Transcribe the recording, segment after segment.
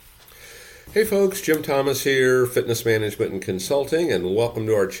Hey folks, Jim Thomas here, Fitness Management and Consulting, and welcome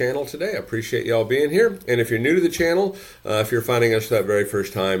to our channel today. I appreciate y'all being here. And if you're new to the channel, if you're finding us for that very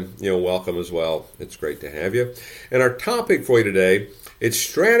first time, welcome as well. It's great to have you. And our topic for you today, it's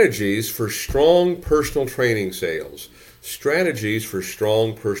strategies for strong personal training sales. Strategies for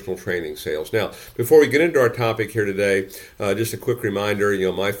strong personal training sales. Now, before we get into our topic here today, just a quick reminder,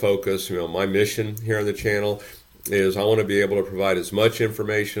 my focus, my mission here on the channel is I want to be able to provide as much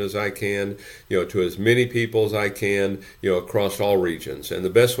information as I can, to as many people as I can, across all regions. And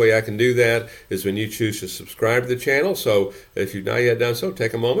the best way I can do that is when you choose to subscribe to the channel. So if you've not yet done so,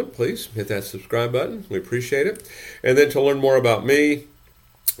 take a moment, please hit that subscribe button. We appreciate it. And then to learn more about me,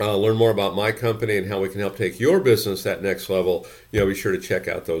 learn more about my company and how we can help take your business that next level, be sure to check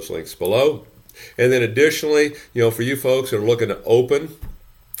out those links below. And then additionally, for you folks that are looking to open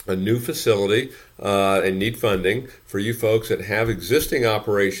a new facility and need funding, for you folks that have existing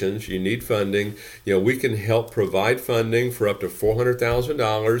operations, you need funding, we can help provide funding for up to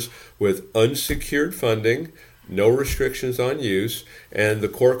 $400,000 with unsecured funding, no restrictions on use, and the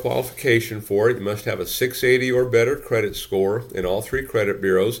core qualification for it, you must have a 680 or better credit score in all three credit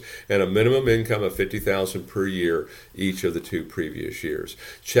bureaus and a minimum income of $50,000 per year each of the 2 previous years.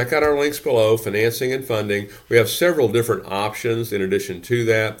 Check out our links below, financing and funding. We have several different options in addition to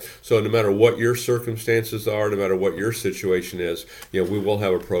that. So no matter what your circumstances are, no matter what your situation is, we will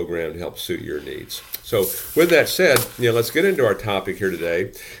have a program to help suit your needs. So with that said, let's get into our topic here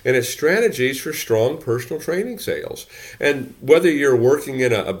today, and it's strategies for strong personal training sales. And whether you're working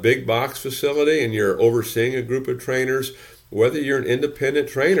in a big box facility and you're overseeing a group of trainers, whether you're an independent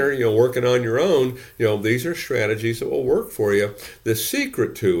trainer, working on your own, these are strategies that will work for you. The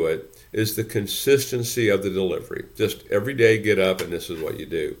secret to it is the consistency of the delivery. Just every day get up and this is what you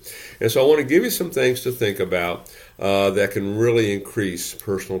do. And so I want to give you some things to think about that can really increase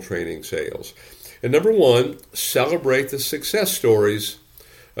personal training sales. And number one, celebrate the success stories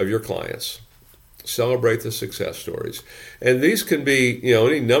of your clients. Celebrate the success stories. And these can be,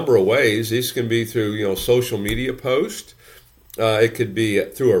 any number of ways. These can be through, social media posts. It could be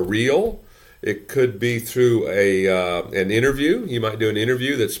through a reel. It could be through an interview. You might do an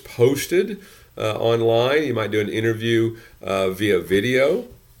interview that's posted online. You might do an interview via video.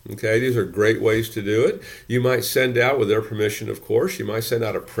 Okay, these are great ways to do it. You might send out, with their permission, of course, you might send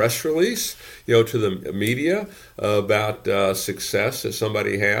out a press release, to the media about success that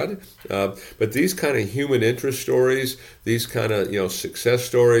somebody had. But these kind of human interest stories, these kind of, success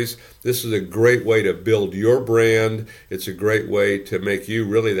stories, this is a great way to build your brand. It's a great way to make you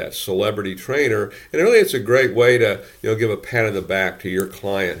really that celebrity trainer. And really, it's a great way to, give a pat on the back to your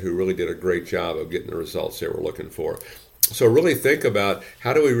client who really did a great job of getting the results they were looking for. So really think about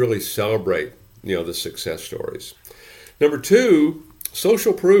how do we really celebrate, the success stories. Number two,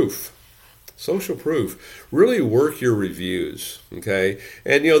 social proof. Social proof. Really work your reviews, okay?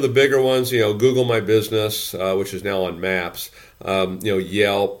 And, the bigger ones, Google My Business, which is now on Maps,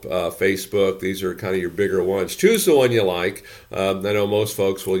 Yelp, Facebook, these are kind of your bigger ones. Choose the one you like. I know most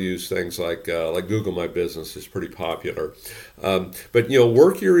folks will use things like Google My Business is pretty popular. But,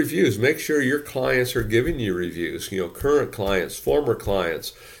 work your reviews. Make sure your clients are giving you reviews, current clients, former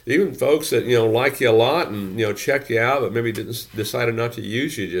clients, even folks that, like you a lot and, checked you out, but maybe decided not to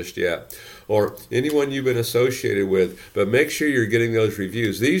use you just yet, or anyone you've been associated with. But make sure you're getting those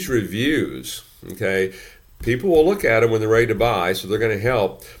reviews. These reviews, okay, people will look at them when they're ready to buy, so they're going to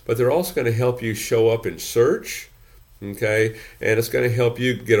help, but they're also going to help you show up in search, okay, and it's going to help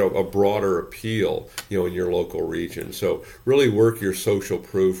you get a broader appeal, in your local region. So really work your social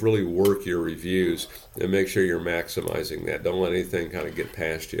proof, really work your reviews, and make sure you're maximizing that. Don't let anything kind of get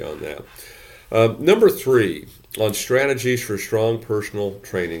past you on that. Number three, on strategies for strong personal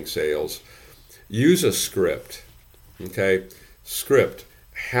training sales, use a script, okay, script,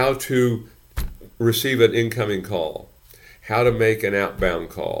 how to receive an incoming call, how to make an outbound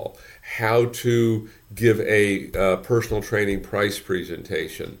call, how to give a personal training price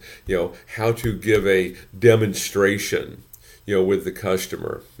presentation, how to give a demonstration, with the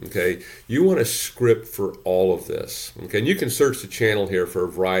customer, okay? You want a script for all of this, okay? And you can search the channel here for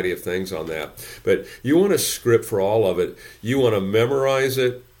a variety of things on that, but you want a script for all of it. You want to memorize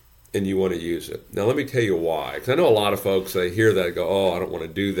it, and you want to use it. Now, let me tell you why. Because I know a lot of folks, they hear that and go, oh, I don't want to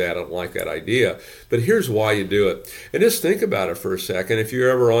do that. I don't like that idea. But here's why you do it. And just think about it for a second. If you're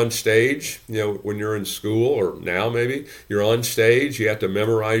ever on stage, when you're in school, or now maybe, you're on stage, you have to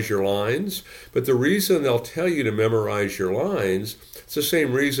memorize your lines. But the reason they'll tell you to memorize your lines, it's the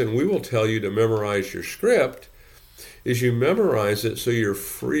same reason we will tell you to memorize your script, is you memorize it so you're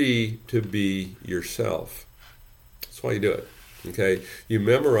free to be yourself. That's why you do it. Okay, you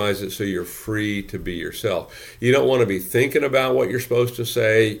memorize it so you're free to be yourself. You don't want to be thinking about what you're supposed to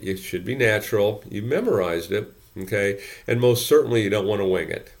say. It should be natural. You memorized it, okay, and most certainly you don't want to wing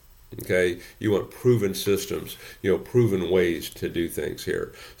it. Okay, you want proven systems, proven ways to do things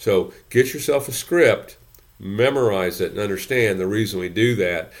here. So get yourself a script, memorize it, and understand the reason we do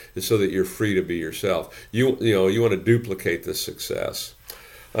that is so that you're free to be yourself. You want to duplicate this success.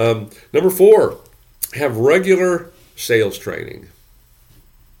 Number 4, have regular sales training.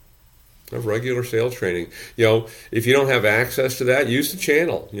 Of regular sales training. If you don't have access to that, use the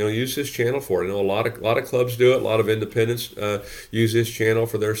channel. Use this channel for it. A lot of clubs do it. A lot of independents use this channel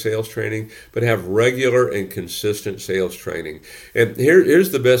for their sales training. But have regular and consistent sales training. And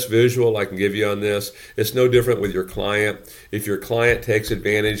here's the best visual I can give you on this. It's no different with your client. If your client takes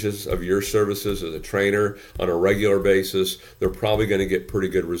advantages of your services as a trainer on a regular basis, they're probably going to get pretty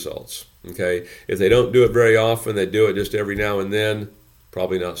good results. Okay. If they don't do it very often, they do it just every now and then,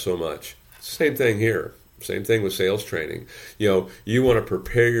 probably not so much. Same thing here. Same thing with sales training. You want to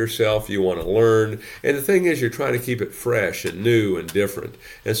prepare yourself, you want to learn, and the thing is you're trying to keep it fresh and new and different,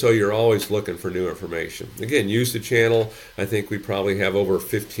 and so you're always looking for new information. Again, use the channel. I think we probably have over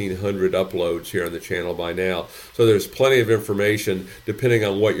 1,500 uploads here on the channel by now, so there's plenty of information depending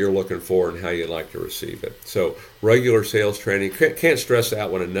on what you're looking for and how you'd like to receive it. So regular sales training, can't stress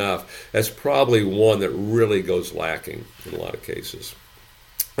that one enough. That's probably one that really goes lacking in a lot of cases.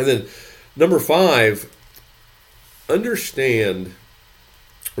 And then number 5, understand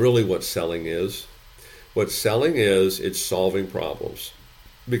really what selling is. What selling is, it's solving problems.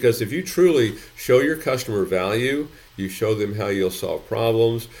 Because if you truly show your customer value, you show them how you'll solve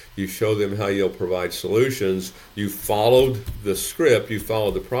problems, you show them how you'll provide solutions, you followed the script, you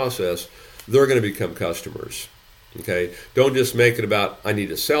followed the process, they're going to become customers. Okay? Don't just make it about, I need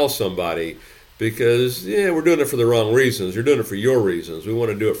to sell somebody, because we're doing it for the wrong reasons. You're doing it for your reasons. We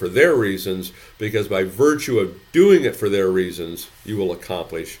want to do it for their reasons, because by virtue of doing it for their reasons, you will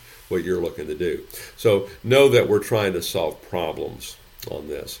accomplish what you're looking to do. So know that we're trying to solve problems on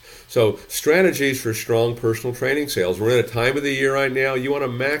this. So strategies for strong personal training sales. We're in a time of the year right now. You want to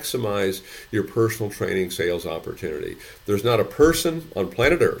maximize your personal training sales opportunity. There's not a person on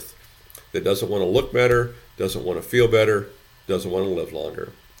planet Earth that doesn't want to look better, doesn't want to feel better, doesn't want to live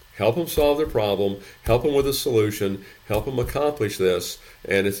longer. Help them solve their problem, help them with a solution, help them accomplish this,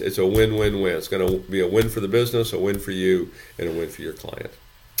 and it's a win-win-win. It's going to be a win for the business, a win for you, and a win for your client.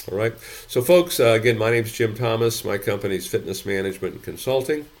 All right. So, folks, again, my name's Jim Thomas. My company's Fitness Management and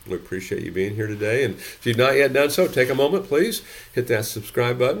Consulting. We appreciate you being here today. And if you've not yet done so, take a moment, please. Hit that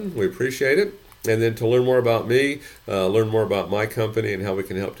subscribe button. We appreciate it. And then to learn more about me, learn more about my company and how we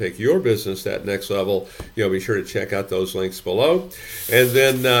can help take your business that next level, be sure to check out those links below. And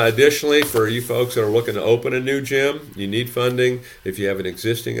then additionally, for you folks that are looking to open a new gym, you need funding. If you have an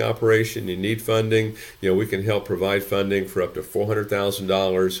existing operation, you need funding. We can help provide funding for up to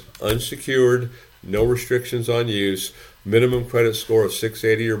 $400,000 unsecured, no restrictions on use, minimum credit score of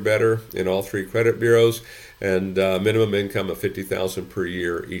 680 or better in all 3 credit bureaus, and minimum income of $50,000 per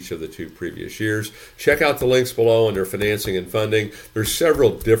year each of the 2 previous years. Check out the links below under financing and funding. There's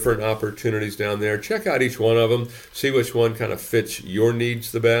several different opportunities down there. Check out each one of them. See which one kind of fits your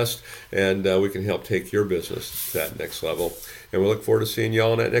needs the best, and we can help take your business to that next level. And we look forward to seeing you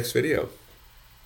all in that next video.